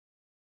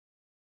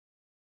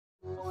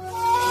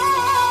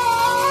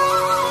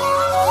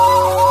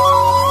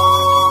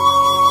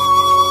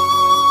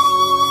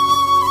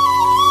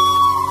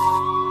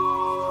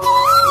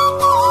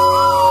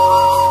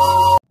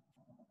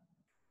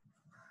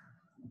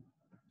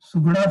So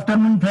good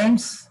afternoon,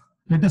 friends.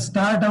 Let us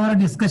start our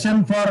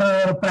discussion for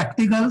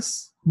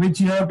practicals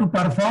which you have to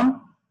perform.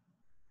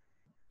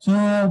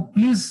 So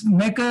please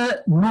make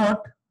a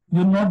note.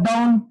 You note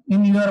down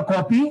in your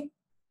copy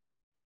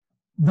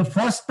the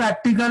first four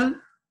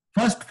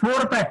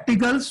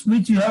practicals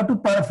which you have to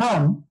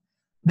perform.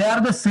 They are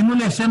the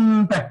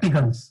simulation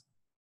practicals.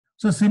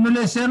 So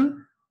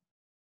simulation.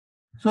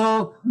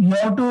 So you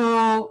have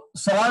to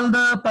solve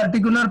the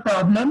particular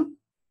problem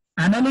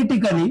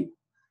analytically,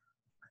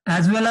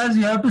 as well as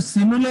you have to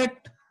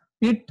simulate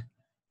it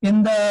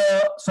in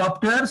the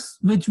softwares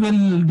which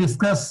we'll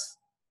discuss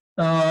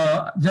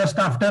just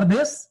after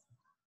this,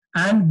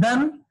 and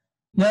then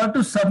you have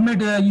to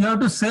submit, you have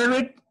to save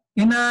it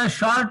in a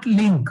short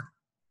link.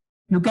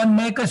 You can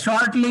make a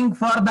short link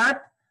for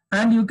that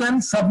and you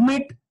can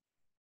submit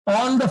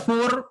all the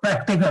four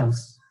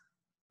practicals.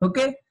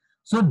 Okay,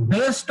 so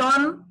based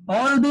on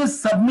all this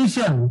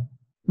submission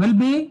will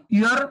be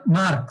your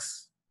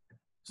marks.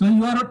 So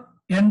your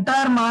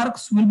entire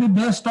marks will be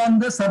based on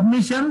the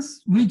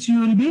submissions which you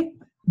will be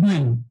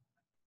doing.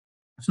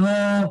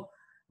 So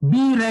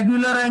be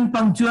regular and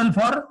punctual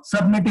for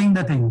submitting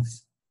the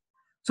things.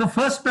 So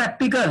first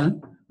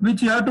practical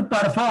which you have to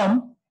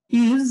perform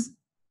is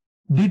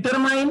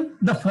determine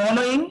the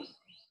following.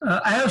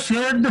 I have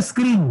shared the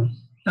screen.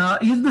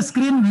 Is the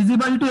screen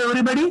visible to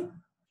everybody?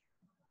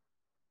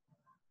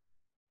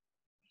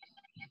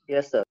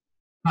 Yes, sir.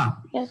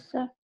 Yes,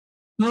 sir.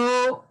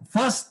 So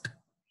first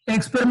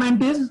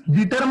experiment is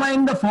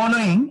determine the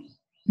following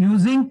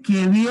using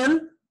KVL,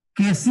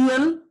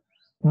 KCL,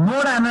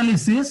 node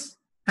analysis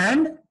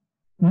and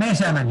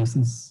mesh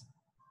analysis.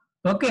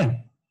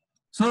 Okay.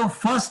 So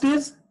first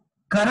is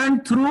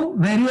current through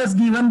various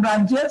given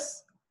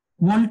branches,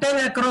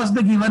 voltage across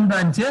the given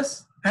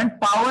branches, and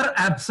power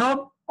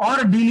absorbed or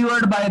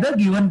delivered by the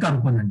given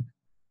component.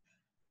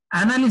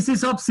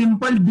 Analysis of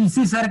simple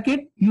DC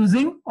circuit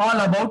using all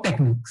above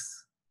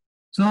techniques.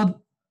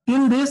 So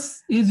till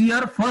this is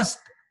your first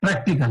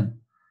practical.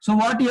 So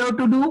what you have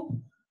to do?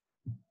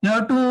 You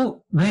have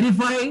to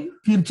verify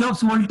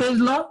Kirchhoff's voltage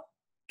law,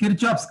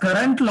 Kirchhoff's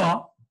current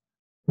law,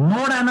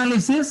 node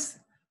analysis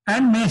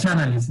and mesh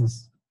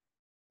analysis.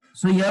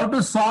 So you have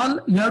to solve,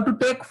 you have to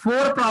take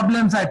four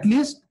problems at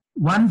least,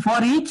 one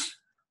for each,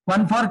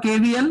 one for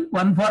KVL,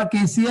 one for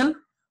KCL,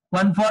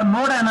 one for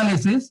node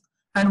analysis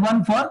and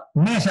one for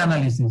mesh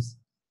analysis.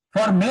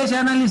 For mesh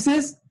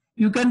analysis,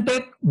 you can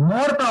take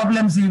more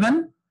problems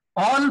even.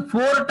 All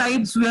four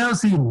types we have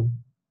seen.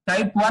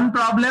 Type 1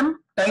 problem,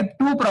 type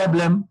 2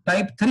 problem,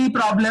 type 3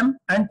 problem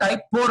and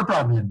type 4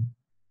 problem.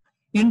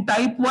 In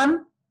type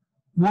 1,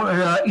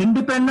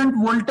 independent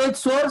voltage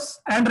source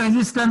and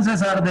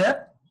resistances are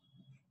there.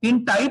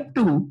 In type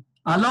 2,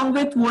 along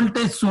with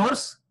voltage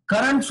source,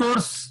 current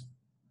source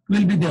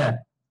will be there.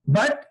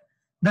 But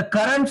the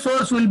current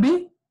source will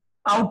be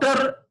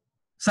outer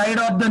side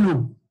of the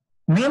loop.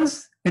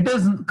 Means it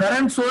is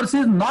current source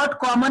is not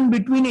common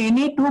between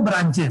any two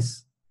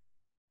branches.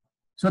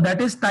 So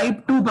that is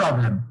type 2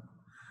 problem.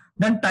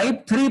 Then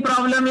type 3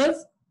 problem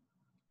is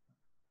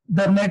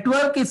the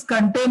network is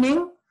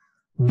containing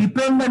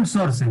dependent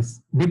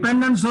sources.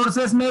 Dependent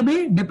sources may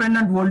be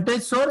dependent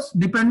voltage source,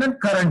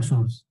 dependent current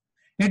source.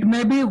 It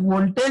may be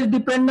voltage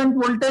dependent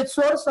voltage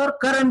source or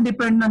current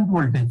dependent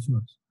voltage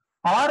source.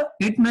 Or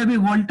it may be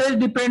voltage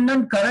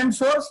dependent current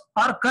source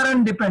or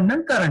current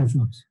dependent current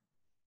source.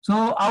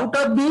 So out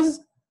of these,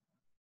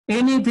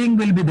 anything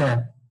will be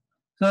there.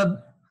 So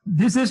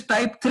this is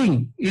type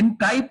 3. In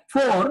type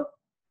 4,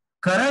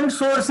 current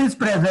source is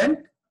present,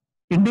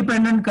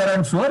 independent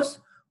current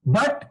source,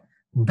 but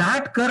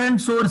that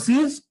current source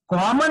is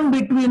common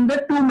between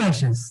the two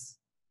meshes.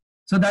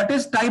 So that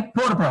is type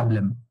 4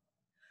 problem.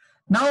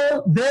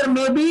 Now there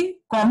may be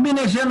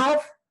combination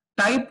of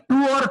type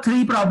 2 or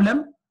 3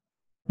 problem,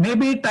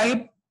 maybe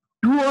type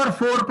 2 or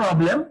 4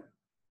 problem.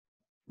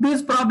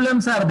 These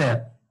problems are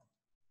there.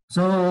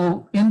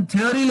 So in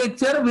theory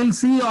lecture, we'll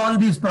see all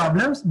these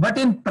problems, but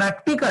in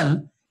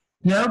practical,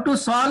 you have to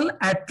solve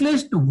at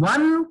least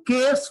one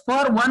case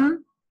for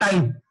one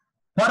type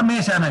for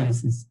mesh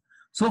analysis.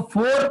 So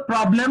 4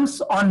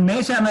 problems on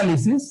mesh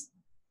analysis,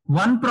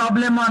 1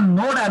 problem on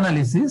node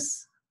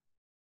analysis,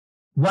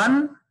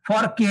 1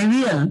 for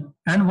KVL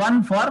and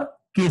 1 for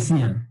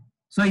KCL.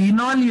 So in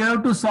all you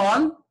have to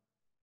solve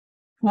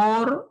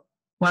 4,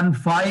 1,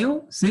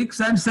 5, 6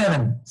 and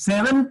 7.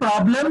 7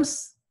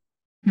 problems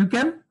you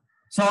can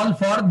solve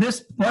for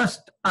this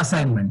first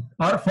assignment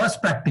or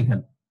first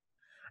practical.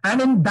 And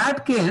in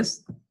that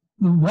case,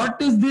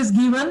 what is this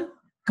given?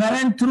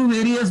 Current through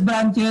various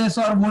branches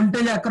or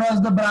voltage across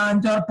the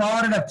branch or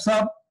power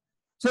absorbed.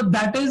 So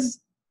that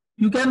is,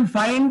 you can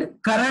find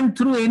current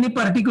through any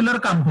particular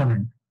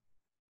component.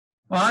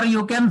 Or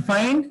you can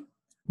find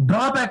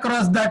drop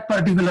across that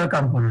particular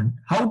component.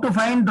 How to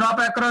find drop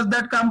across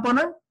that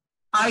component?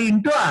 I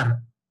into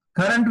R.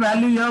 Current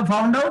value you have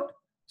found out.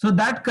 So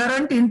that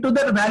current into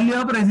the value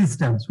of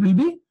resistance will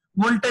be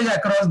voltage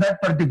across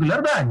that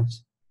particular branch.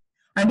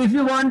 And if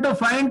you want to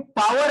find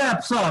power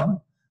absorbed,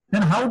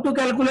 then how to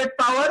calculate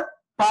power?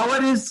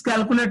 Power is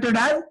calculated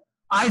as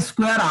I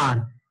square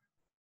R.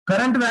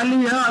 Current value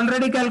you have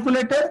already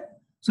calculated.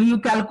 So you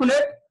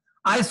calculate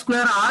I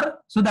square R.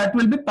 So that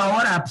will be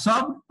power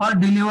absorbed or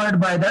delivered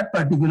by that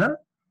particular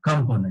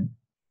component.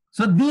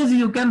 So these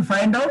you can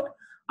find out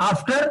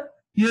after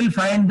you will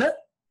find the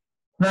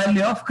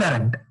value of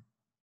current.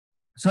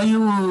 So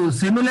you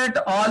simulate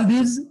all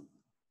these,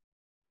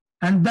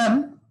 and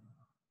then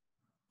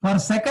for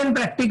second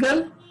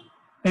practical,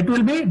 it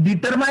will be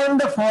determine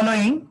the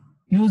following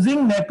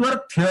using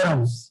network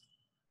theorems.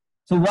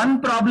 So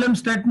one problem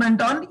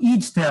statement on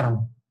each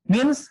theorem.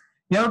 Means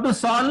you have to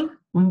solve,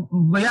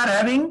 we are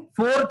having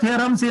 4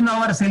 theorems in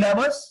our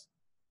syllabus: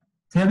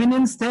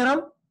 Thevenin's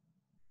theorem,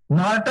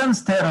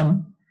 Norton's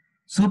theorem,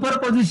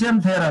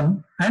 superposition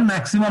theorem, and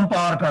maximum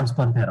power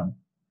transfer theorem.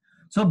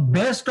 So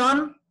based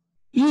on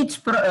each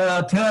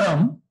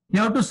theorem,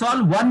 you have to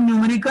solve one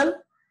numerical,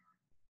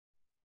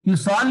 you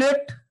solve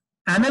it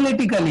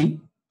analytically,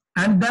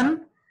 and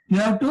then you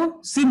have to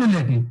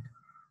simulate it.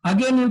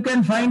 Again, you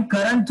can find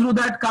current through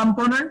that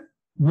component,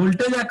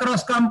 voltage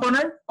across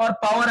component, or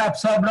power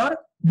absorbed or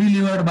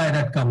delivered by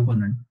that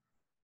component.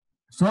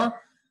 So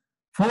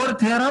 4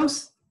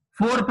 theorems,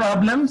 4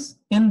 problems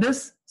in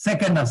this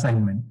second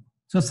assignment.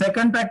 So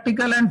second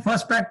practical and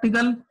first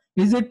practical,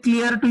 is it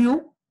clear to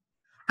you?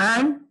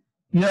 And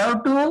you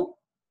have to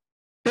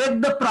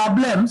take the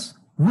problems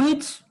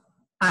which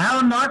I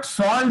have not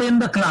solved in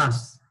the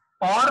class,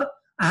 or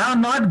I have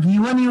not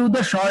given you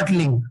the short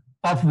link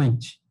of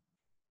which.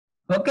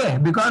 Okay,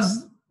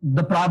 because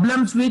the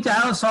problems which I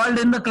have solved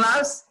in the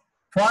class,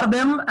 for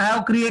them I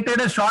have created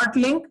a short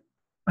link.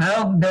 I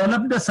have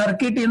developed a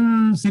circuit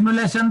in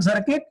simulation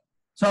circuit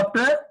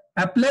software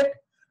applet,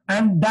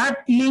 and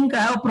that link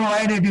I have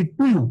provided it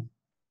to you.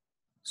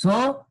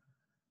 So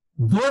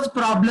those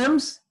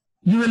problems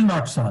you will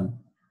not solve,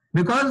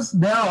 because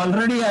they are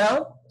already I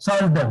have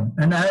solved them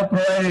and I have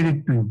provided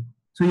it to you.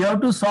 So you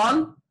have to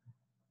solve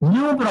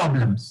new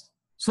problems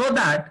so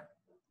that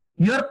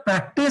your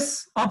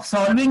practice of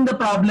solving the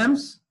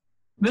problems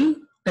will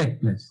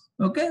take place.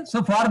 Okay,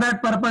 so for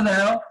that purpose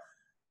I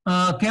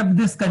have kept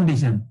this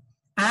condition.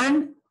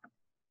 And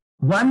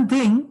one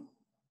thing,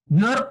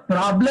 your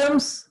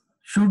problems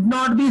should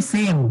not be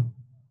same.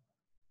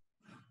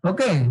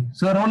 Okay,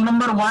 so roll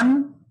number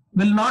 1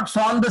 will not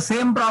solve the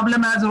same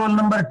problem as roll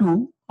number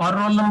 2 or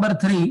roll number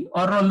 3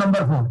 or roll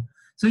number 4.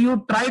 So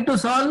you try to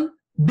solve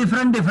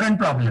different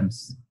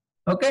problems.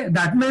 Okay,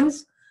 that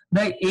means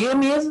the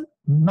aim is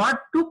not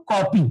to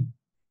copy.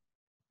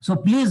 So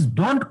please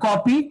don't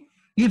copy.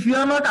 If you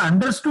have not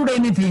understood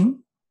anything,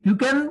 you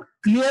can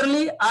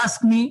clearly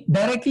ask me,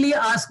 directly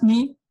ask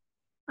me,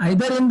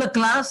 either in the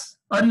class,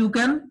 or you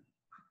can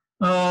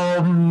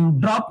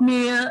drop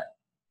me a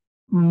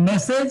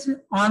message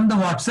on the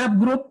WhatsApp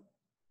group.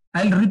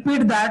 I'll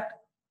repeat that,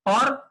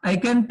 or I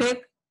can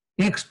take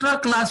extra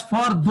class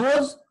for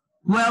those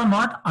who have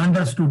not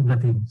understood the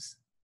things.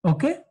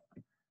 Okay?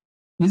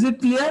 Is it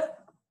clear?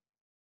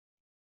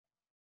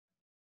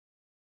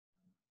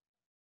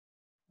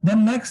 The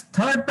next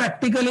third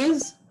practical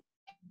is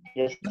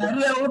Yes, sir.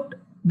 carry out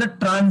the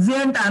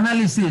transient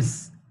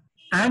analysis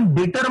and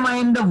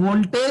determine the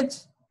voltage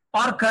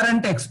or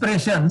current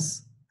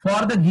expressions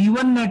for the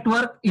given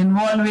network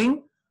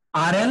involving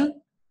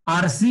RL,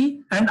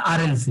 RC, and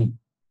RLC.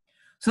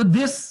 So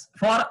this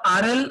for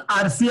RL,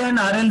 RC, and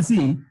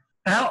RLC,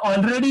 I have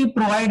already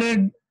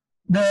provided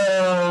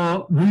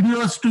the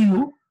videos to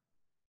you.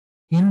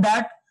 In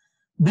that,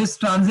 this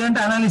transient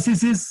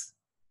analysis is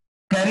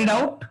carried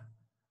out.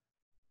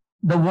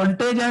 The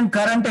voltage and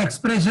current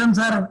expressions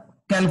are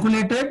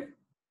calculated,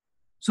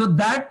 so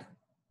that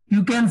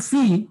you can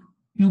see,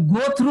 you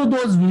go through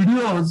those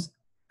videos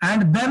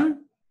and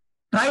then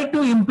try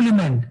to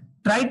implement,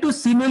 try to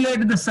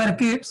simulate the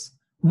circuits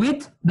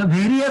with the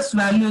various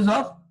values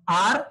of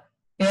R,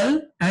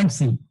 L, and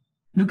C.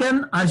 You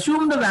can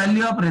assume the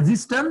value of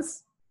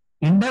resistance,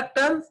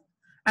 inductance,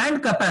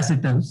 and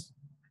capacitance,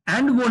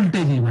 and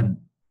voltage even,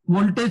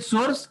 voltage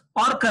source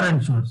or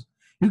current source.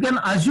 You can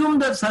assume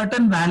the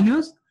certain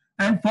values,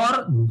 and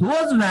for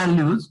those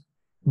values,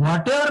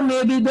 whatever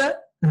may be the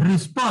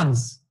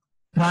response,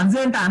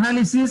 transient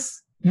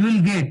analysis you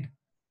will get,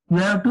 you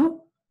have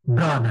to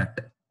draw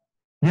that.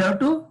 You have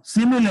to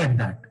simulate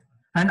that.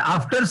 And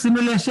after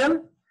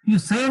simulation, you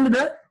send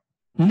the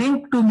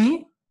link to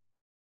me,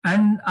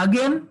 and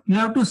again you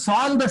have to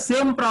solve the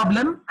same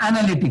problem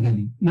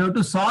analytically. You have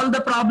to solve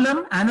the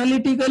problem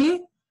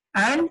analytically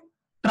and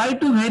try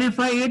to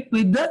verify it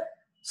with the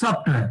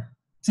software,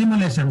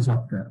 simulation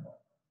software.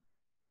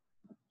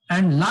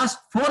 And last,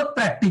 fourth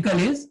practical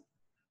is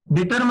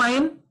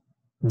determine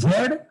Z,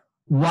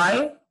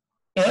 Y,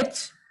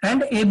 H,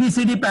 and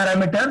ABCD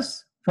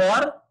parameters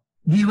for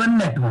given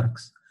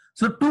networks.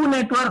 So 2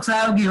 networks I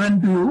have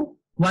given to you.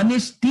 One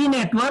is T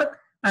network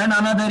and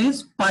another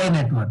is pi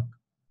network.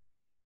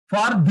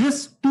 For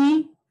this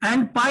T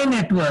and pi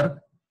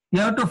network, you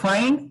have to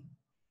find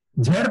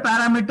Z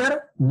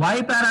parameter,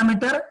 Y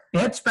parameter,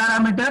 H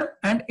parameter,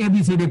 and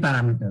ABCD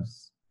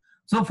parameters.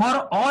 So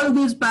for all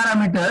these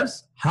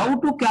parameters, how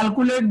to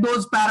calculate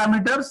those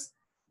parameters,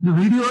 The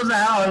videos I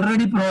have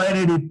already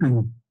provided it to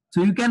you.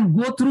 So you can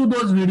go through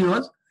those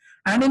videos,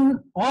 and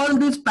in all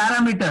these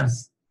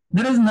parameters,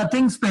 there is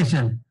nothing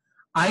special.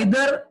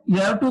 Either you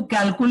have to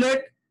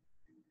calculate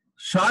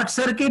short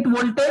circuit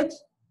voltage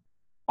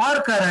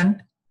or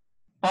current,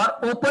 or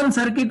open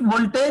circuit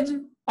voltage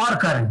or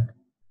current.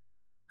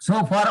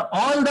 So for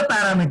all the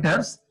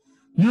parameters,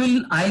 you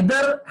will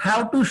either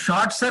have to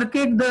short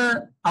circuit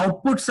the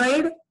output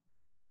side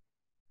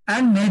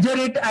and measure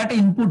it at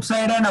input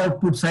side and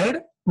output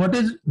side. What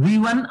is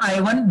V1,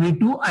 I1,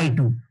 V2,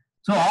 I2.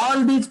 So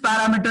all these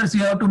parameters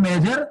you have to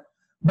measure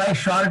by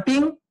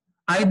shorting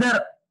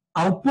either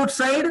output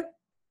side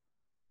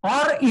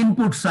or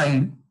input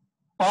side,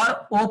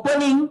 or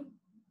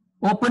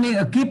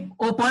keep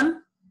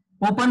open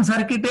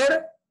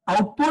circuited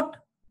output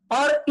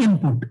or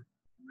input.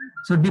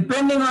 So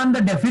depending on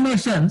the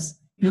definitions,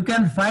 you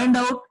can find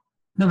out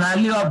the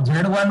value of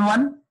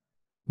Z11,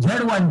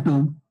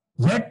 Z12,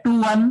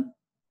 Z21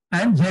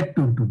 and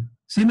Z22.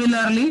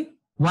 Similarly,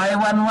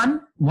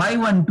 Y11,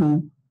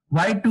 Y12,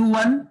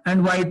 Y21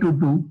 and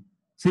Y22.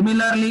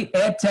 Similarly,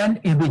 H and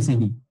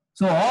ABCD.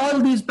 So all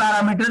these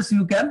parameters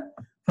you can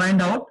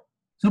find out.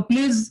 So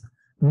please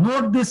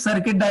note this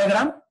circuit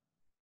diagram.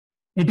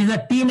 It is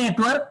a T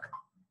network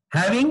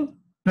having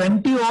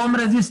 20 ohm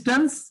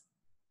resistance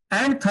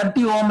and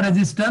 30 ohm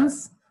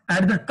resistance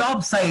at the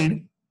top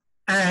side,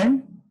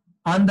 and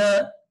on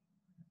the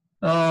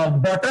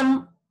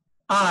bottom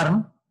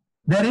arm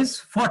there is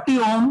 40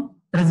 ohm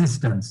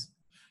resistance.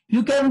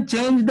 You can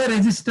change the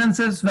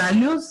resistances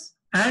values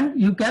and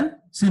you can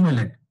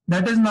simulate.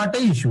 That is not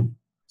an issue.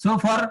 So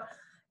for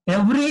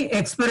every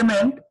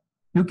experiment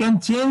you can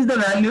change the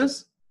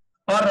values,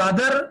 or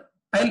rather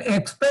I'll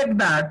expect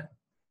that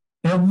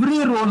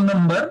every roll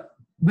number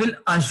will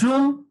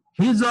assume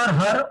his or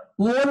her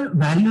own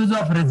values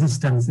of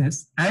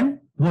resistances and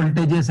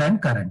voltages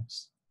and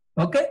currents.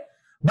 Okay,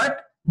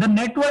 but the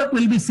network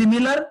will be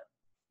similar.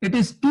 It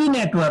is T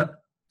network,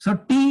 so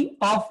T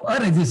of a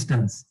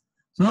resistance.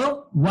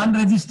 So one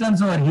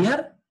resistance over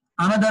here,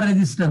 another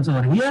resistance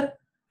over here,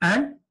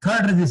 and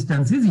third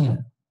resistance is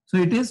here. So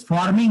it is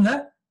forming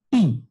a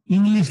T,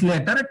 English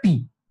letter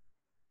T.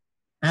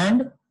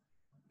 And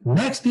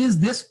next is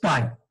this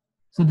pi.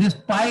 So this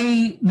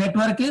pi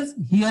network is,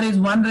 here is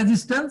one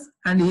resistance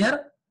and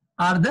here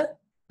are the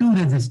two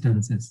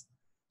resistances.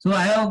 So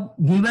I have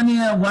given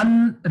here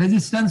one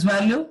resistance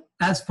value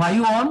as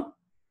 5 ohm.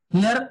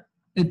 Here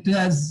it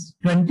has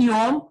 20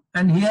 ohm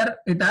and here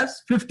it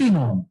has 15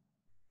 ohm.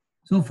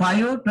 So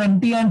 5,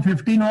 20 and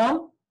 15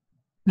 ohm.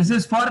 This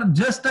is for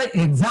just an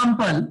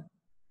example.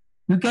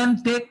 You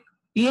can take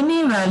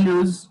any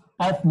values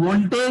of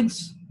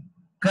voltage,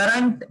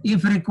 current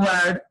if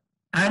required,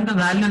 and the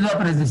values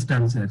of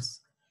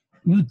resistances.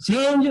 You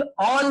change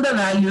all the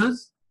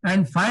values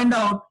and find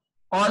out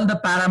all the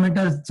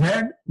parameters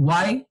Z,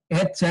 Y,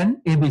 H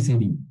and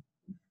ABCD.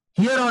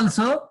 Here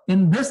also,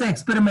 in this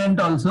experiment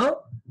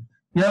also,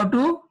 you have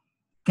to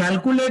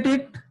calculate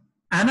it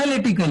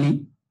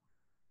analytically.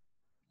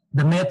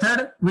 The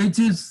method which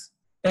is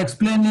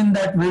explained in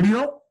that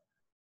video,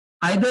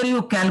 either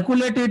you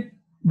calculate it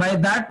by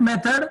that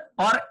method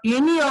or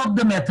any of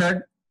the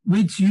method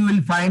which you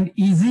will find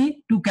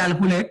easy to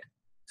calculate.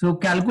 So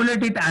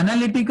calculate it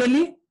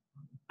analytically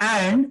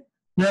and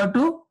you have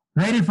to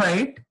verify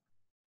it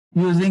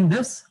using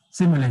this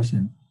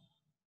simulation.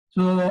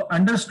 So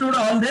understood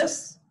all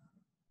this?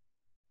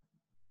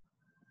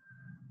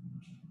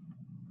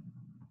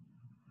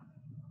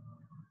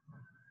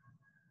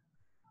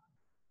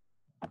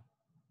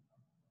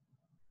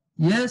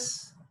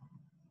 Yes?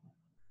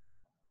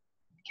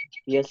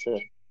 Yes, sir.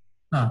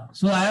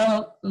 So I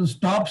have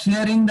stopped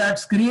sharing that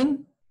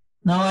screen.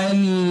 Now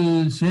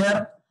I'll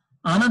share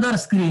another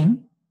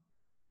screen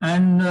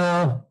and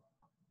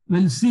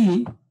we'll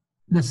see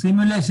the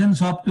simulation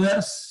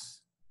softwares,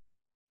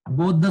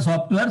 both the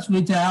softwares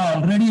which I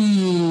have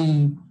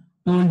already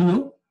told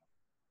you.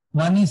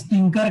 One is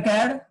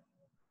Tinkercad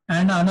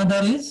and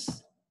another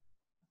is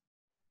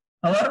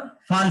our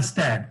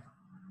Falstad.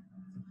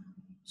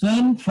 So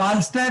in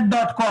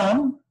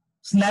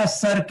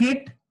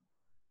falstad.com/circuit,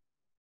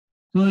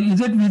 so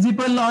is it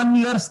visible on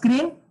your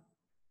screen?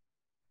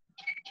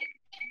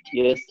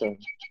 Yes, sir.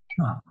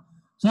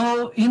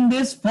 So in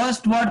this,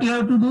 first what you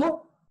have to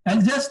do,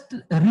 I'll just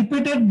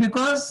repeat it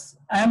because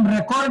I am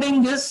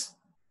recording this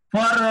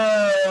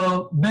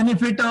for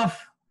benefit of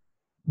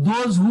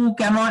those who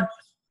cannot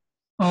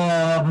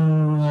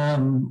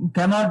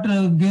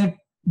get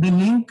the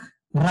link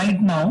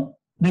right now.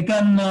 They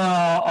can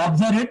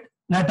observe it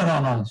later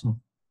on also.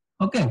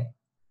 Okay.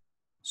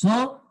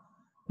 So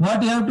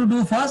what you have to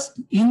do first,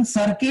 in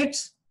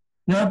circuits,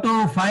 you have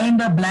to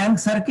find a blank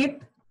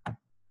circuit.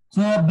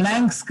 So a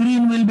blank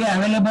screen will be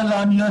available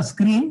on your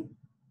screen.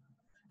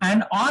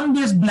 And on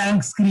this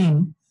blank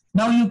screen,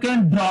 now you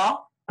can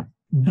go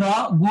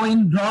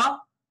in draw.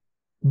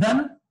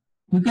 Then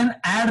you can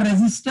add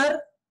resistor.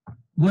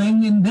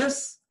 Going in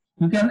this,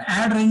 you can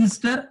add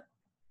resistor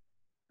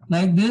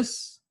like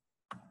this,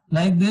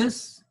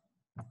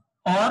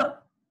 or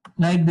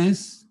like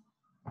this.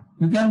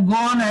 you can go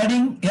on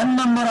adding n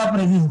number of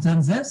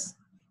resistances.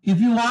 If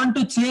you want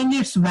to change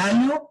its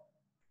value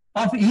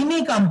of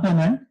any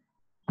component,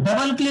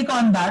 double click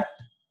on that.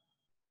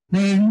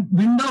 The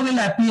window will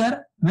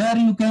appear where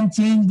you can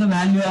change the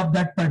value of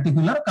that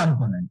particular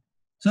component.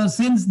 So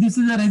since this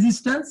is a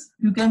resistance,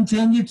 you can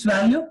change its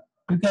value.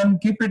 You can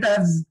keep it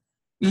as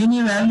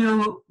any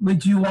value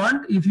which you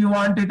want. If you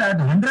want it at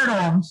 100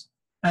 ohms,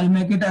 I'll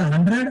make it as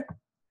 100,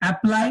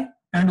 apply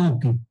and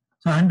OK.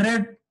 So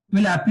 100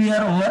 will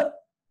appear over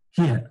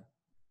here.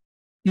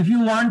 If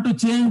you want to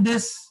change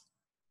this,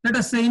 let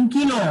us say in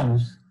kilo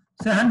ohms,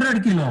 say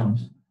 100 kilo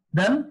ohms,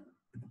 then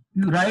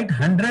you write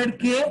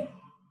 100K,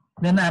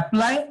 then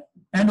apply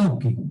and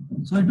OK.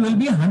 So it will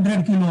be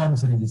 100 kilo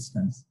ohms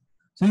resistance.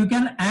 So you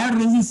can add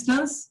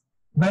resistance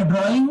by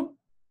drawing,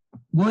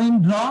 go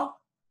in draw,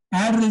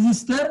 add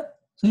resistor.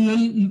 So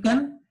you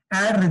can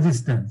add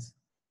resistance.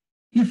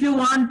 If you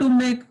want to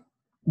make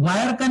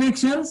wire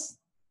connections,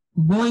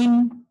 go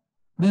in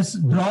this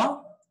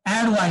draw,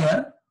 add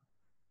wire,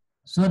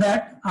 so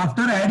that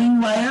after adding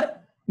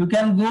wire, you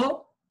can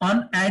go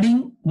on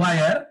adding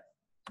wire.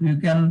 You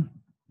can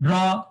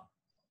draw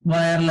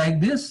wire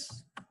like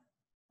this.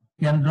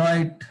 You can draw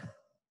it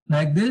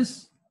like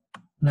this,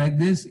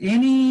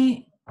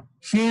 any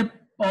shape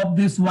of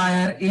this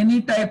wire,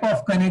 any type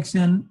of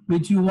connection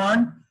which you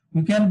want,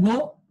 you can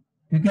go,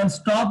 you can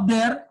stop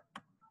there,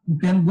 you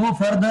can go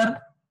further,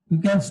 you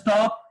can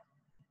stop,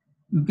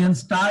 you can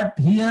start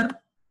here,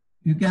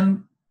 you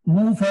can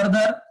move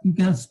further, you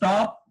can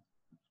stop,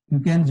 you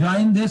can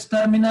join this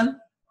terminal,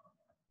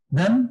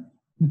 then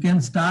you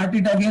can start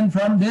it again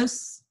from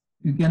this,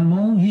 you can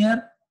move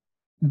here,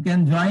 you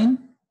can join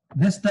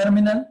this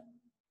terminal,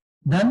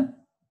 then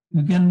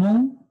you can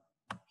move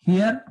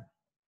here,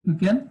 you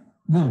can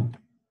go.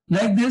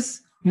 Like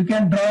this, you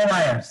can draw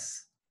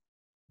wires.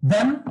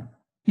 Then,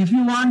 if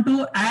you want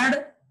to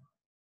add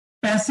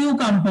passive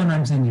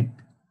components in it.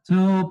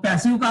 So,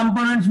 passive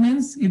components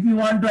means if you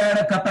want to add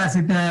a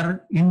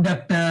capacitor,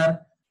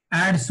 inductor,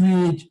 add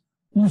switch,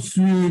 push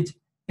switch,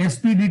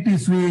 SPDT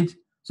switch.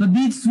 So,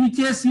 these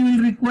switches you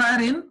will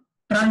require in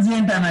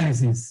transient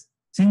analysis,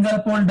 single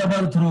pole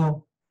double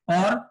throw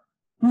or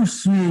push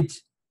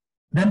switch,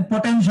 then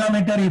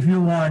potentiometer if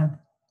you want,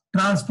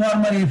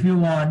 transformer if you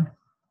want,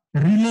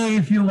 relay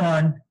if you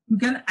want. You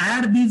can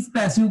add these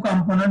passive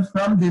components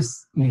from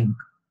this link.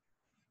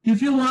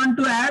 If you want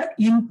to add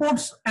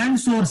inputs and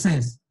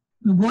sources,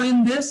 you go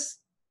in this,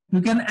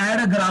 you can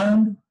add a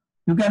ground,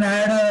 you can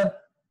add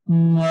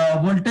a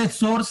voltage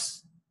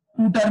source,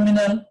 2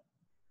 terminal,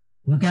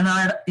 you can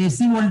add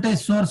AC voltage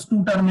source,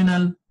 2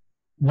 terminal,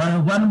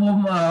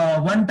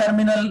 one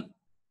terminal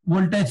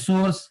voltage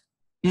source,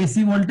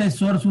 AC voltage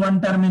source,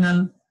 1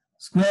 terminal,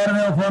 square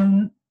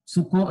waveform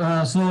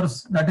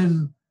source, that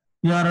is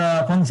your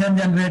function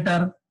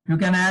generator. You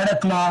can add a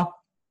clock,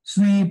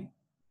 sweep,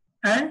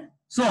 and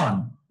so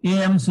on.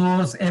 AM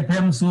source,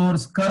 FM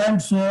source,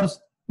 current source.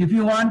 If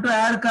you want to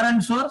add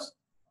current source,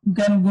 you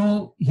can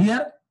go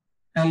here.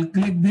 I'll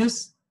click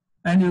this,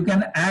 and you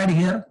can add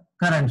here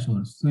current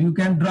source. So you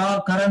can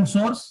draw current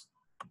source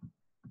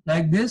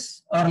like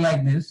this or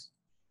like this.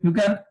 You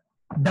can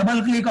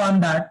double click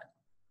on that.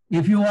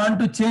 If you want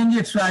to change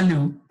its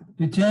value,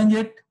 you change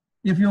it.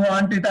 If you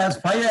want it as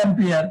 5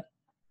 ampere,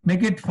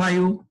 make it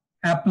 5,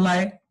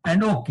 apply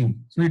and OK.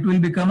 So it will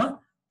become a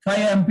 5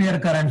 ampere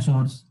current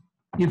source.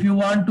 If you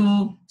want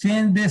to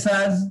change this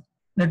as,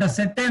 let us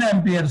say 10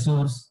 ampere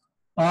source,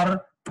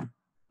 or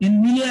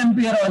in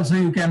milliampere also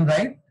you can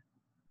write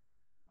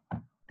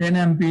 10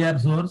 ampere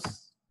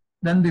source,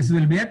 then this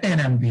will be a 10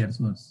 ampere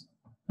source.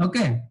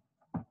 Okay.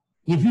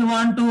 If you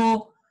want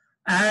to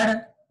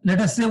add, let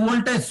us say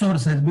voltage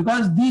sources,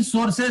 because these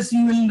sources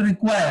you will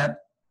require,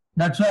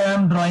 that's why I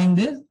am drawing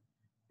this.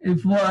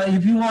 If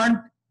you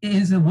want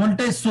is a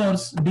voltage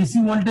source,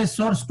 DC voltage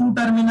source, 2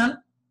 terminal,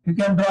 you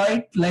can draw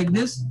it like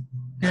this,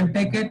 you can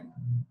take it,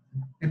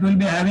 it will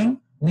be having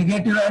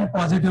negative and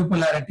positive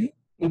polarity.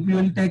 If you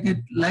will take it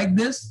like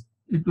this,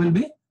 it will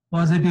be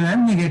positive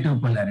and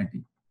negative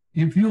polarity.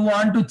 If you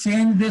want to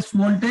change this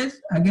voltage,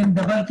 again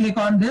double click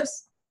on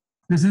this.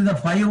 This is a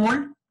 5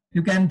 volt.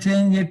 You can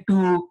change it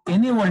to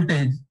any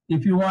voltage.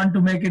 If you want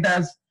to make it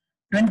as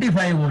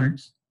 25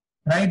 volts,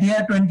 right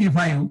here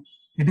 25,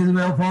 it is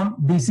waveform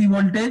DC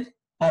voltage,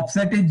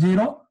 offset is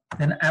 0,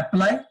 then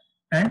apply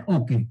and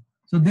OK.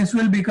 So this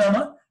will become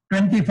a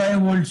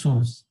 25 volt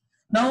source.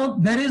 Now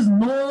there is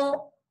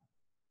no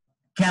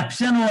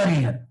caption over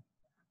here.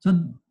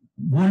 So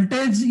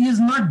voltage is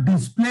not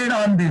displayed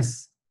on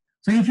this.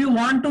 So if you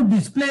want to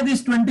display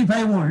this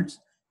 25 volts,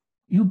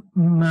 you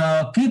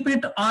keep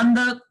it on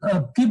the,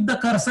 keep the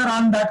cursor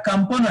on that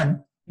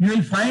component, you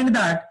will find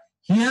that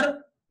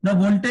here the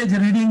voltage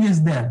reading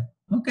is there.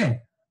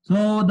 Okay.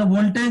 So the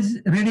voltage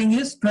reading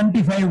is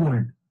 25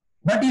 volt.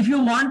 But if you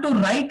want to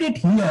write it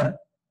here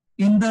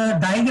in the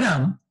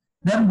diagram,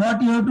 then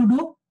what you have to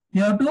do?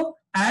 You have to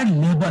add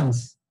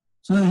labels.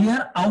 So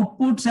here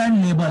outputs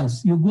and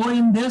labels. You go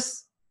in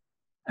this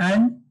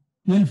and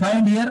you will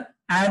find here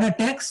add a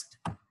text.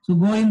 So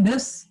go in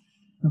this.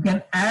 You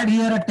can add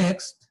here a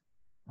text.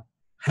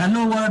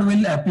 hello word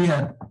will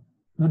appear.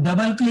 You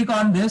double click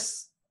on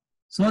this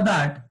so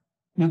that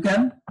you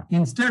can,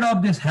 instead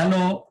of this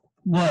hello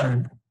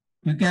word,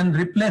 you can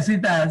replace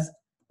it as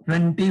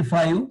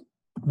 25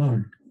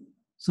 volt.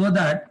 So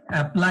that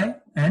apply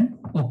and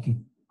OK.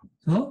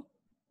 So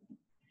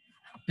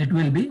it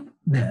will be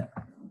there.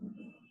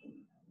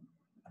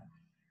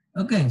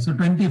 Okay, so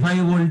 25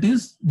 volt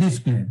is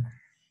displayed.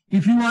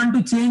 If you want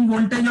to change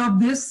voltage of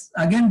this,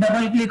 again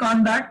double click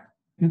on that.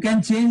 You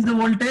can change the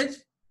voltage.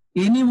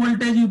 Any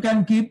voltage you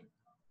can keep.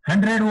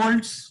 100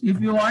 volts if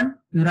you want.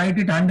 You write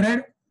it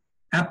 100,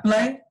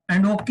 apply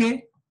and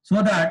OK,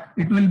 so that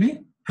it will be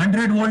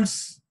 100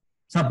 volts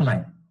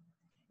supply.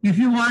 If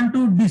you want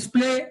to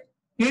display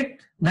it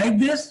like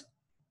this,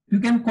 you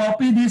can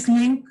copy this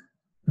link,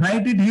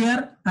 write it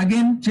here,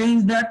 again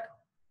change that,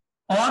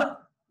 or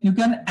you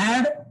can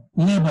add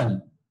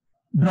label,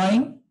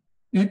 drawing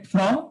it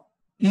from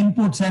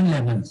inputs and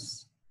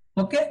labels.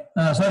 Okay,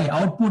 sorry,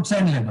 outputs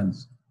and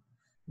labels.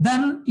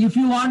 Then if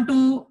you want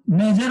to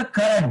measure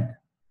current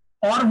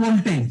or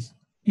voltage,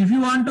 if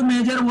you want to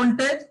measure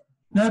voltage,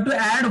 you have to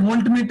add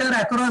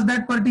voltmeter across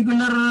that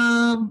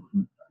particular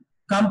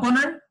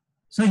component.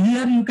 So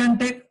here you can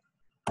take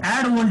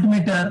add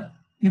voltmeter.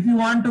 If you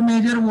want to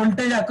measure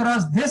voltage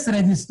across this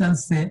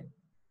resistance, say,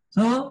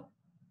 so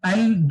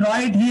I'll draw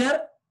it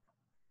here.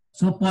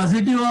 So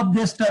positive of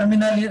this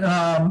terminal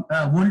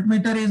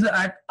voltmeter is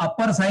at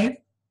upper side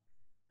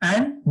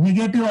and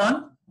negative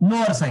on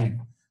lower side.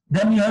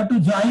 Then you have to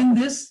join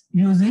this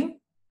using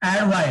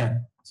add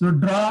wire. So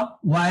draw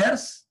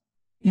wires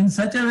in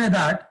such a way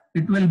that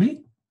it will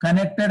be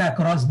connected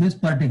across this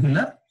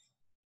particular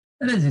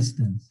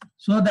resistance,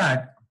 so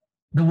that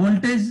the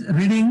voltage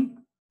reading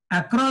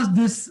across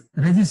this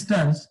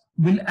resistance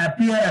will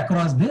appear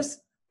across this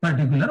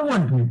particular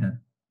voltmeter.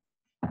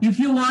 If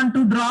you want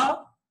to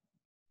draw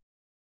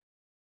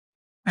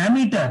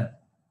ammeter,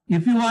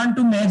 if you want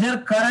to measure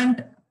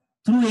current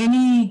through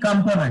any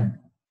component,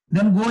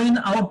 then go in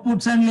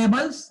outputs and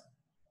labels.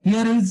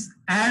 Here is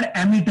add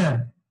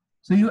ammeter.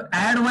 So you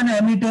add one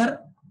ammeter,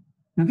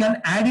 you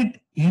can add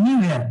it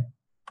anywhere.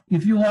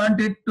 If you want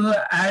it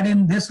to add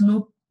in this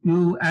loop,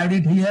 you add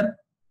it here.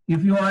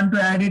 If you want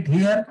to add it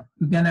here,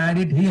 you can add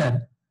it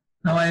here.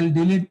 Now I'll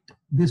delete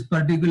this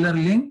particular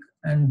link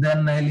and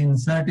then I'll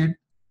insert it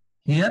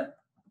here.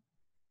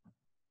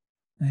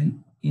 I'll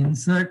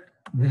insert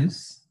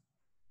this.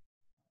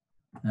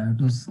 I have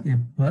to escape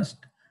first,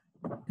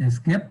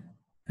 escape,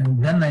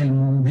 and then I'll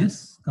move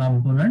this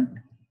component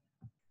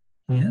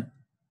here.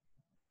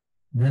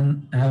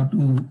 Then I have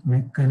to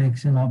make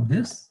connection of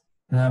this.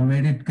 I have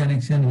made it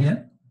connection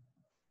here.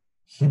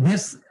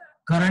 This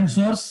current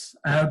source,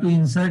 I have to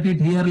insert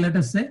it here, let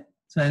us say.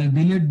 So I'll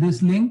delete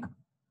this link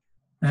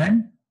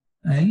and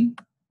I'll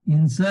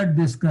insert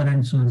this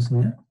current source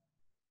here.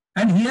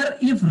 And here,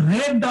 if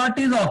red dot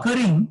is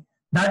occurring,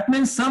 that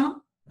means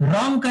some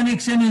wrong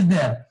connection is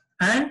there.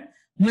 And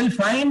you will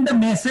find the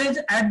message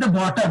at the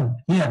bottom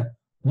here,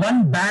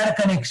 one bad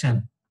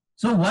connection.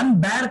 So one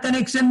bad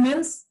connection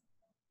means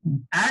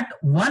at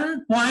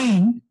one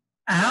point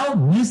I have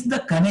missed the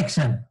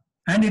connection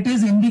and it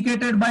is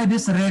indicated by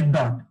this red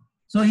dot.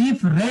 So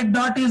if red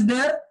dot is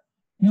there,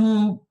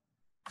 you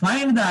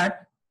find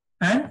that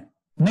and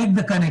make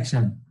the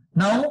connection.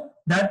 Now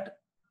that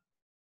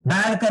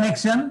bad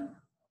connection,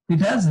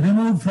 it has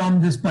removed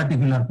from this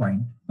particular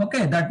point.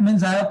 Okay, that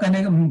means I have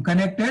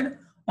connected,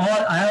 or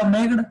I have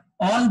made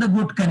all the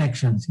good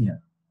connections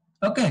here.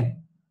 Okay,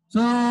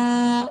 so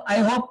I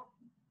hope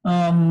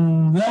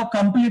we have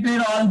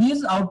completed all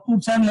these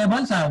outputs and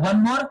labels.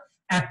 One more,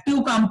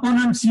 active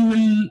components you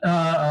will,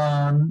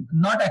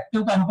 not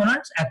active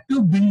components,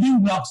 active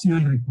building blocks you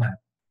will require.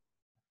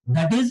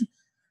 That is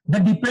the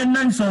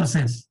dependent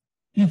sources.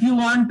 If you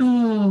want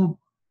to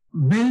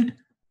build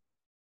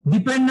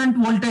dependent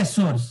voltage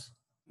source,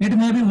 it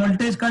may be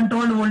voltage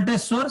controlled voltage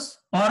source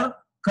or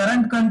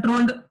current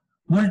controlled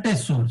voltage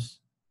source,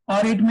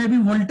 or it may be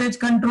voltage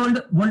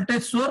controlled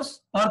voltage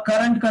source or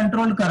current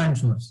controlled current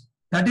source.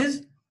 That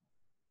is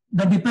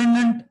the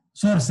dependent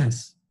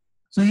sources.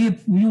 So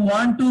if you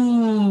want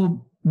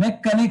to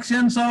make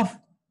connections of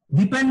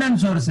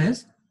dependent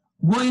sources,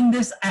 go in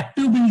this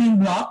active building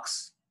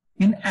blocks.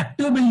 In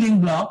active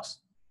building blocks,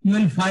 you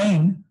will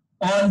find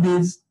all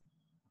these: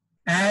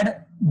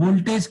 add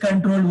voltage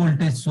controlled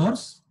voltage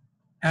source,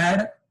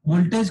 add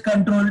voltage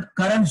controlled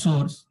current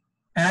source,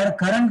 add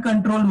current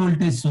controlled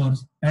voltage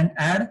source, and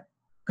add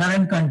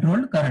current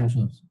controlled current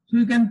source. So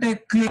you can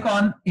click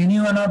on any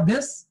one of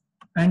this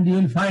and you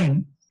will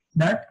find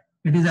that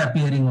it is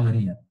appearing over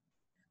here.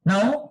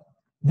 Now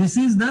this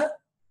is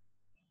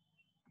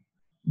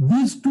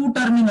these two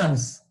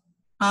terminals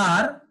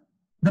are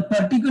the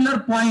particular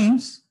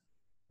points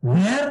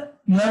where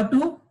you have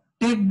to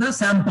take the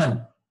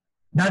sample.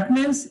 That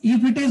means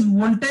if it is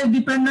voltage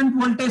dependent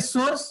voltage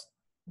source,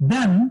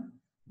 then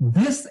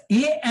this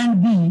A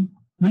and B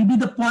will be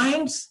the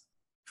points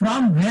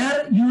from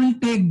where you will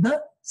take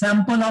the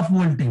sample of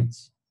voltage.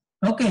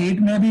 Okay,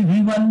 it may be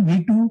V1,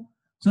 V2.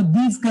 So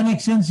these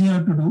connections you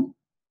have to do.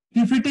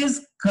 If it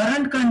is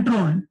current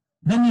controlled,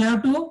 then you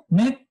have to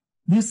make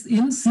this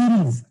in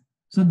series.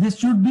 So this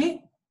should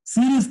be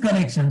series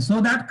connection,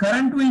 so that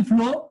current will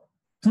flow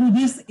through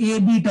this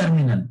AB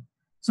terminal.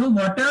 So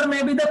whatever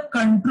may be the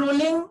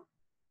controlling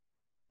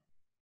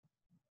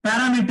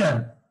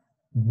parameter,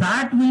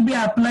 that will be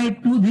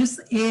applied to this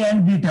A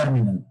and B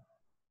terminal.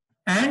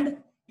 And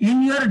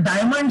in your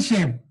diamond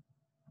shape,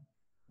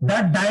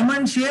 that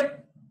diamond shape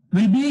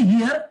will be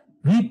here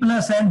V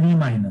plus and V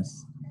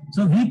minus.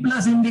 So V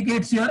plus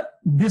indicates your,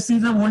 this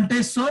is a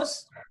voltage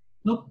source.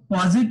 So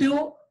positive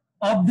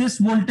of this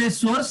voltage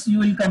source, you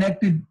will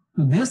connect it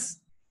to this,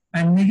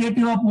 and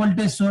negative of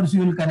voltage source,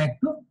 you will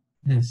connect to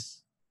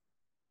this.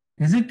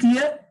 Is it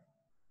clear?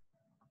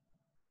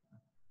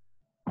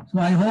 So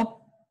I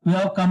hope we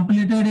have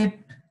completed it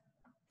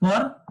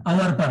for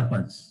our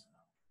purpose.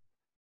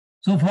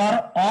 So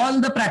for all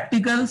the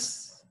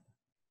practicals,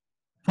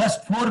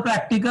 first 4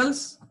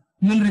 practicals,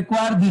 you will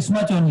require this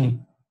much only.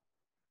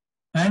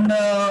 And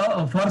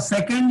for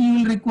second, you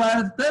will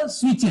require the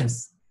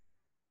switches.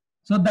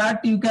 So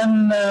that you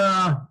can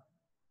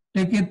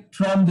take it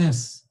from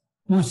this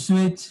push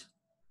switch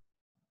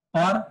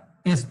or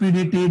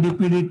SPDT,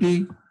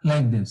 DPDT,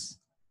 like this.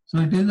 So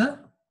it is a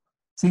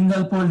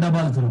single pole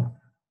double throw,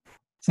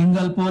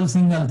 single pole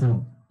single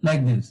throw,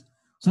 like this.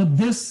 So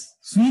this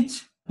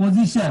switch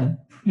position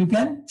you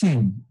can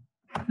change,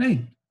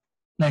 right?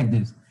 Like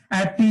this.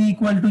 At t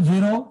equal to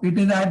 0, it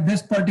is at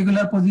this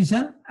particular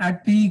position.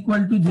 At t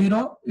equal to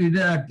 0,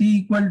 t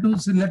equal to,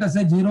 let us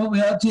say 0, we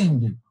have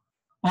changed it.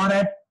 Or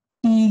at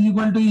t is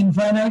equal to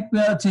infinite, we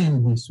have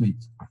changed this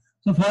switch.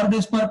 So for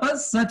this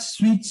purpose, such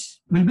switch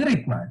will be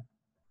required.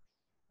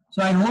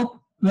 So I hope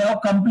we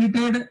have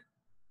completed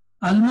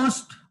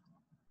almost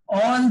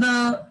all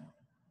the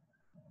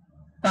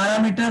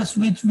parameters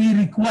which we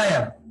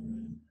require,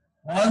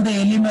 all the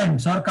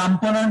elements or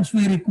components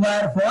we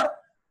require for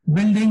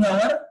building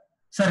our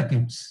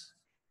circuits.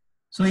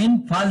 So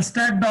in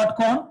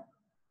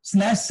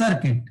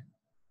falstack.com/circuit,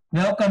 we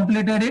have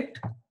completed it.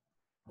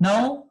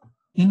 Now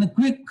in a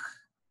quick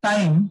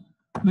time,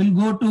 we'll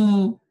go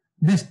to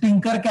this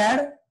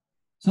Tinkercad.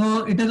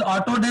 So it is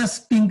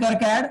Autodesk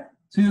Tinkercad.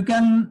 So you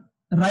can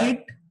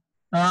write,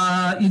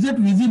 is it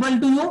visible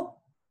to you?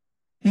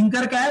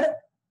 Tinkercad?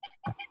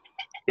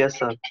 Yes,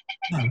 sir.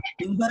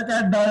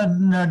 Tinkercad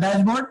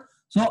dashboard.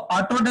 So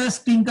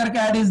Autodesk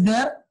Tinkercad is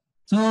there.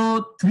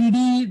 So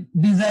 3D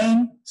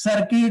design,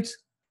 circuits,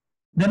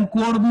 then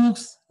code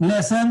books,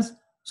 lessons.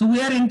 So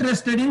we are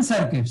interested in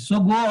circuits. So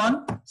go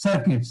on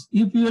circuits.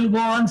 If you will go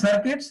on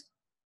circuits,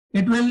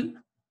 it will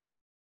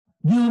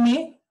give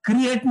me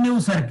create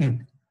new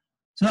circuit.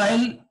 So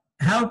I'll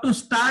have to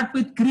start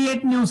with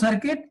create new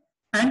circuit.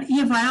 And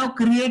if I have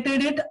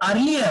created it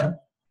earlier,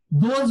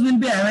 those will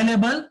be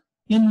available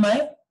in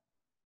my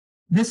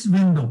this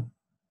window.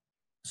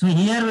 So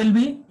here will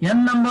be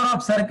n number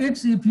of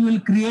circuits. If you will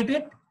create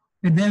it,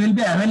 they will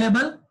be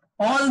available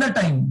all the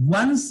time.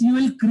 Once you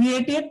will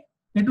create it,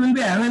 it will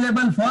be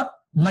available for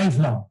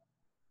lifelong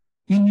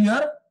in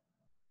your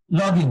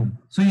login.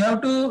 So you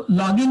have to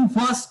log in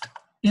first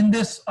in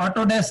this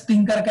Autodesk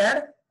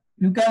Tinkercad.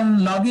 You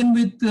can log in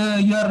with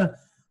your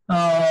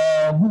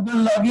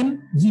Google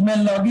login,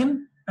 Gmail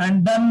login,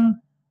 and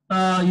then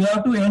you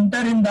have to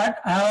enter in that.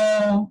 I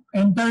have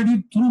entered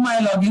it through my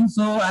login,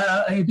 so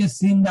it is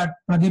seen that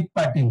Pradeep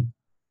Patil.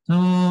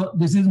 So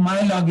this is my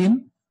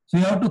login. So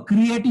you have to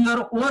create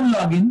your own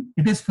login.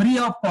 It is free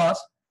of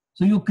cost.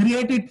 So you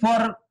create it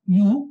for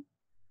you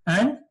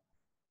and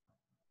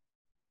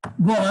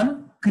go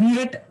on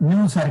create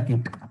new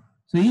circuit.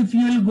 So if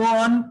you will go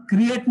on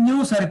create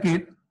new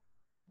circuit,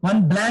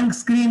 one blank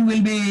screen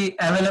will be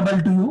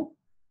available to you.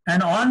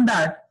 And on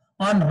that,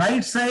 on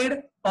right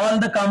side, all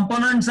the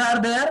components are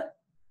there.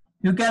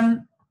 You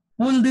can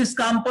pull these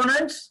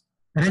components,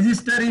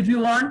 register if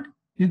you want.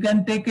 You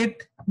can take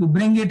it, you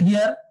bring it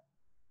here.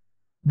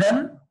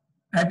 Then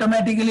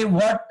automatically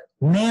what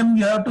name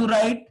you have to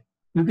write,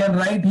 you can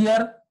write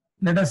here.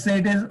 Let us say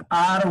it is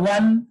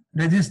R1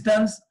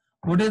 resistance.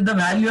 What is the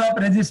value of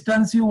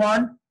resistance you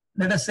want?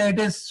 Let us say it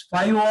is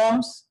 5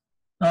 ohms.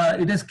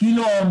 It is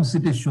kilo ohms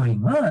it is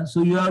showing.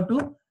 So you have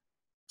to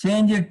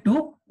change it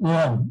to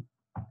ohm.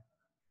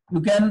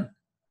 You can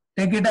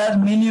take it as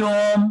milli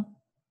ohm,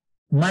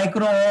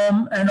 micro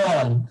ohm and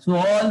all. So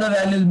all the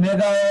values,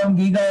 mega ohm,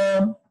 giga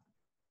ohm,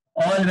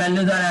 all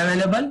values are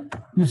available.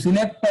 You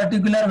select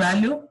particular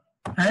value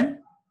and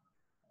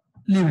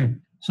leave it.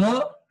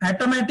 So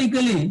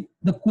automatically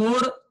the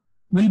code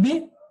will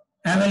be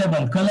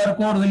available, color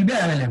code will be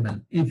available.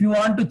 If you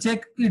want to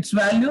check its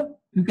value,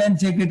 you can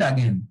check it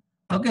again.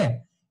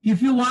 Okay.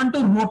 If you want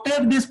to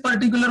rotate this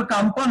particular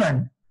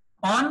component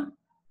on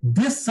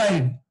this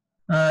side,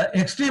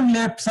 extreme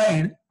left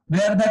side,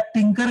 where the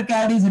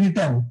Tinkercad is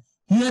written,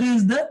 here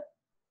is the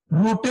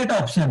rotate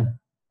option.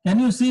 Can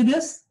you see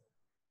this?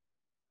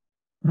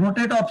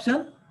 Rotate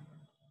option?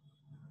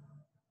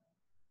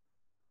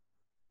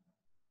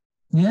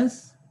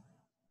 Yes?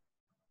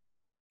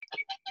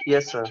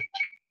 Yes, sir.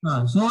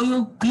 So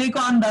you click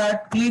on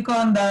that, click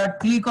on that,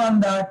 click on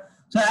that.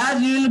 So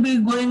as you will be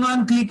going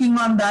on clicking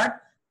on that,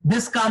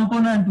 this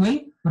component will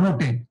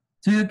rotate.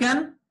 So you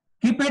can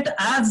keep it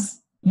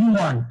as you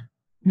want.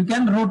 You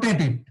can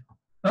rotate it.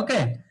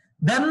 Okay.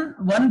 Then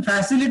one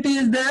facility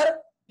is there.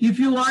 If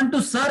you want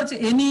to search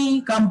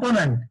any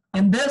component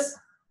in this,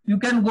 you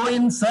can go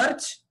in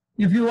search.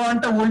 If you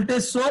want a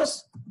voltage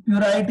source, you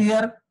write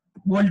here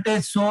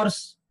voltage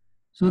source.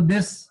 So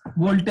this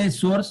voltage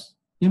source,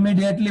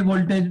 immediately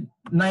voltage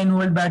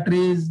 9-volt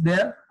battery is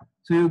there.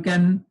 So you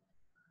can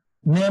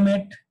name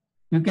it.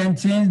 You can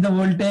change the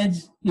voltage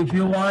if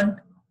you want.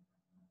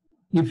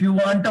 If you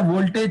want a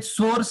voltage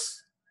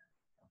source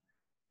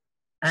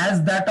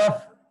as that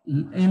of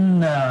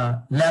in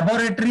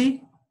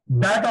laboratory,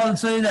 that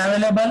also is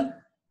available.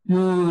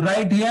 You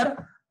write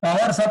here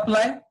power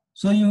supply.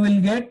 So you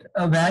will get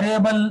a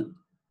variable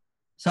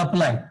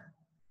supply.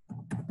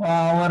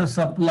 Power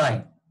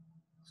supply.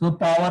 So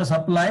power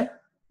supply,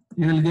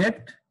 you will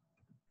get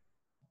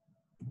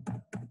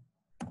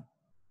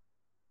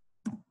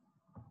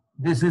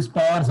this is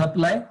power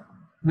supply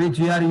which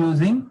we are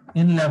using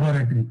in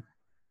laboratory.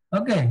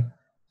 Okay.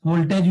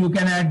 Voltage you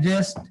can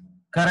adjust,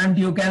 current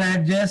you can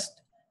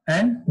adjust,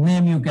 and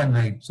name you can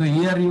write. So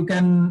here you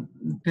can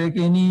take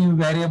any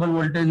variable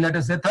voltage, let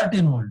us say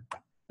 13 volt.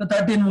 So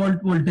 13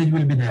 volt voltage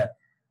will be there.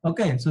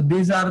 Okay. So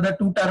these are the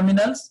two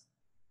terminals.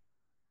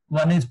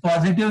 One is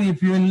positive.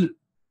 If you will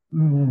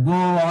go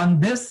on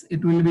this,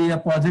 it will be a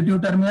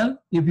positive terminal.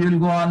 If you will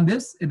go on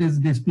this, it is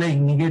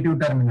displaying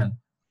negative terminal.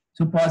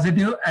 So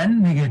positive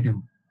and negative.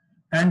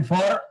 And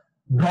for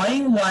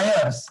drawing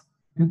wires,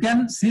 you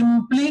can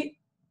simply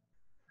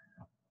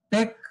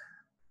take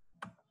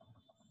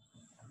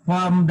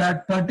from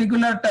that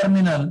particular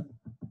terminal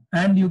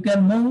and you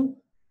can move.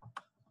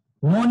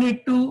 No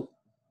need to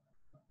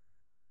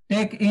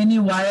take any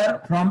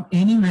wire from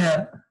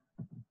anywhere,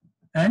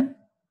 and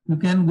you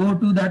can go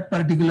to that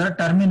particular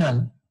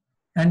terminal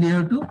and you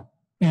have to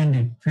end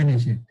it,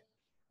 finish it.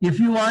 If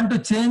you want to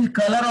change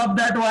color of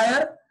that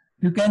wire,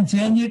 you can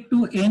change it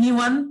to any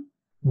one,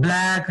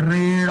 black,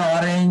 red,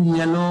 orange,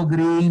 yellow,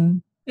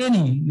 green,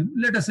 any,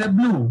 let us say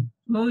blue.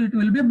 So it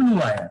will be blue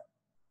wire.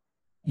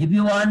 If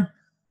you want,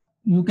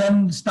 you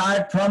can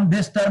start from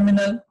this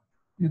terminal.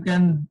 You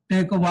can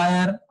take a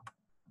wire,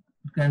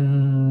 you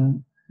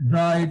can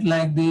draw it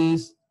like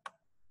this,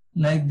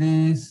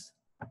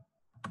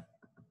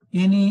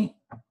 any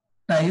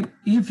type.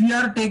 If you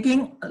are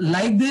taking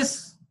like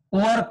this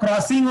or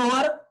crossing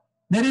over,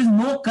 there is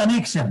no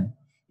connection.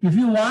 If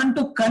you want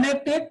to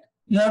connect it,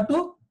 you have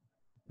to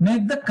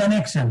make the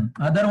connection.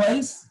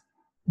 Otherwise,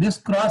 this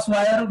cross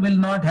wire will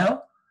not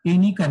have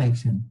any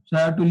connection. So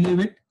I have to leave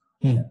it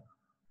here.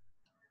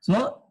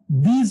 So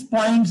these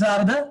points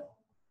are the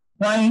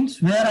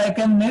points where I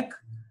can make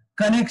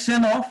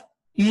connection of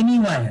any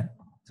wire.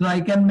 So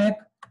I can make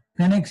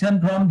connection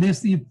from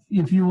this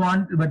if you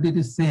want, but it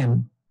is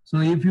same. So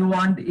if you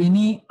want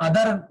any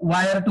other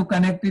wire to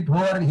connect it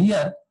over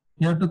here,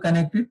 you have to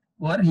connect it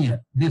over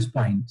here, these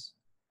points.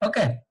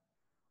 Okay.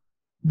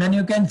 Then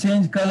you can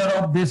change color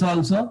of this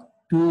also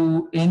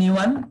to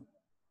anyone,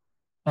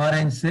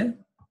 orange say,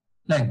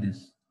 like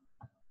this.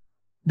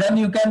 Then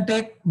you can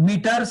take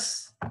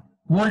meters,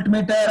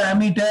 voltmeter,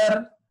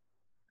 ammeter,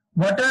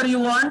 whatever you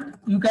want,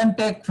 you can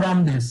take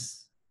from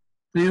this.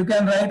 So you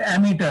can write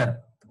ammeter.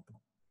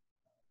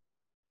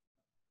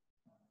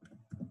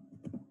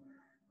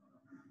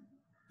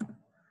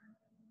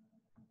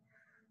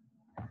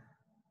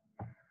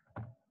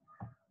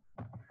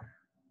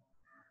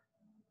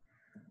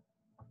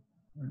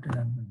 What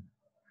happened?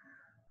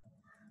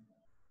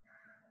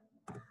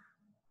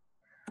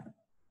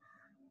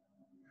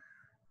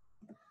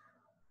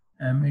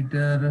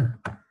 Ammeter,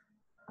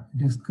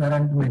 it is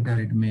current meter,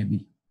 it may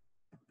be.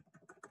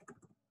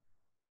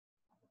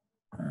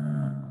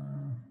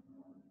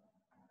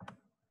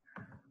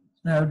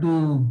 I have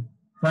to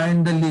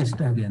find the list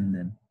again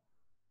then.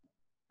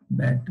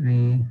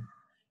 Battery.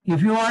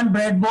 If you want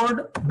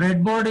breadboard,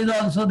 breadboard is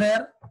also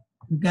there.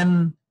 You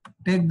can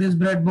take this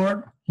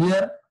breadboard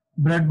here.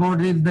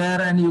 Breadboard is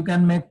there and you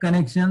can make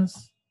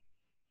connections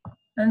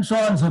and so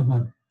on and so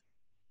forth.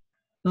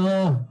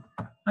 So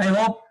I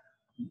hope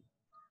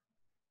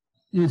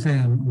you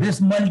say this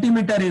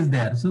multimeter is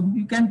there. So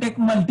you can take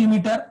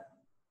multimeter.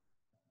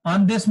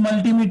 On this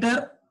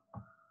multimeter,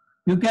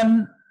 you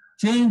can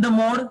change the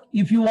mode.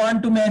 If you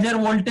want to measure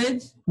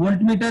voltage,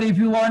 voltmeter, if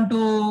you want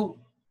to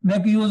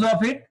make use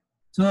of it,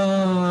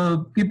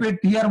 so keep it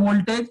here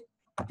voltage.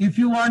 If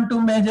you want to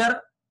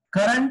measure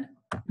current,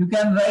 you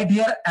can write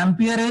here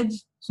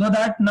amperage, so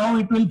that now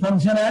it will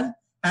function as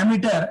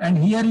ammeter, and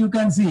here you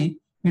can see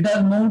it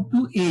has moved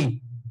to A.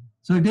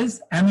 So it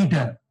is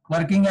ammeter,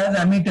 working as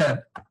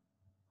ammeter.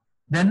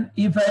 Then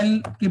if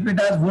I'll keep it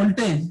as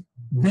voltage,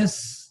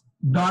 this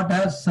dot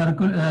has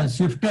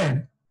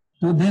shifted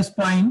to this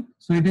point,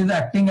 so it is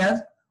acting as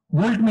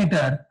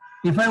voltmeter.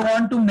 If I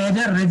want to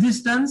measure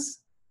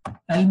resistance,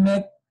 I'll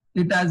make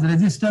it as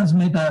resistance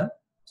meter.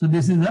 So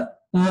this is a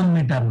ohm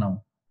meter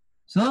now.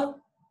 So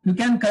you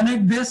can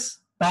connect this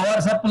power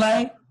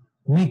supply,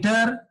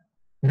 meter,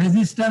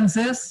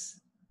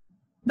 resistances.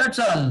 That's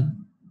all.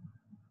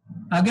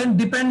 Again,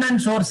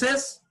 dependent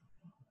sources.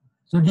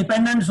 So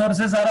dependent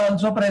sources are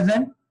also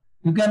present.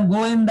 You can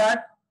go in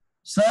that,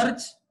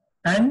 search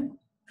and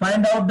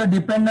find out the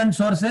dependent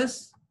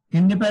sources.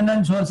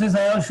 Independent sources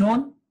I have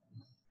shown,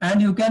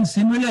 and you can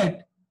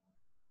simulate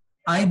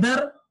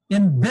either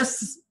in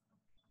this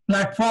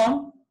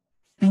platform,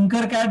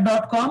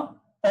 tinkercad.com,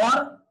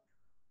 or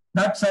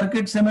that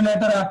circuit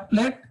simulator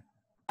applet,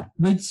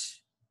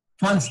 which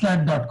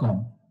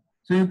falstat.com.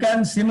 So you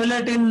can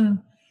simulate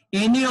in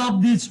any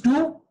of these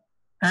two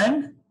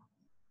and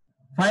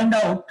find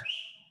out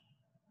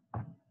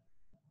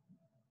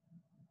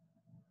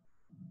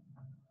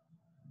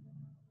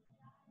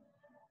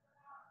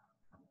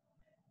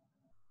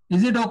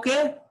is it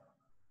okay?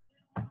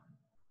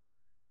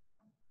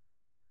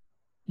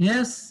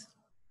 Yes.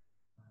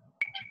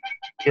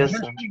 Yes,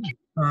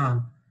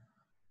 sir.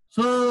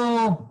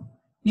 So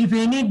if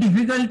any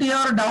difficulty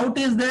or doubt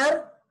is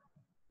there,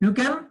 you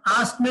can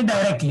ask me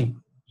directly.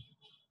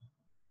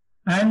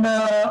 And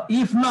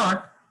if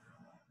not,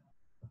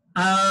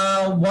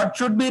 what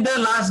should be the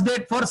last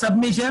date for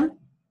submission?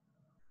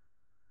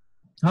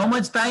 How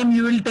much time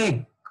you will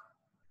take?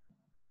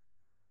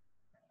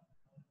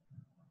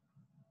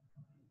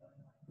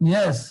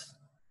 Yes.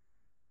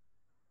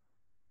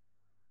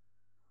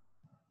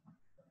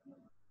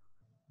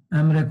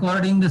 I'm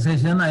recording the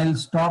session. I'll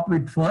stop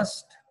it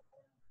first.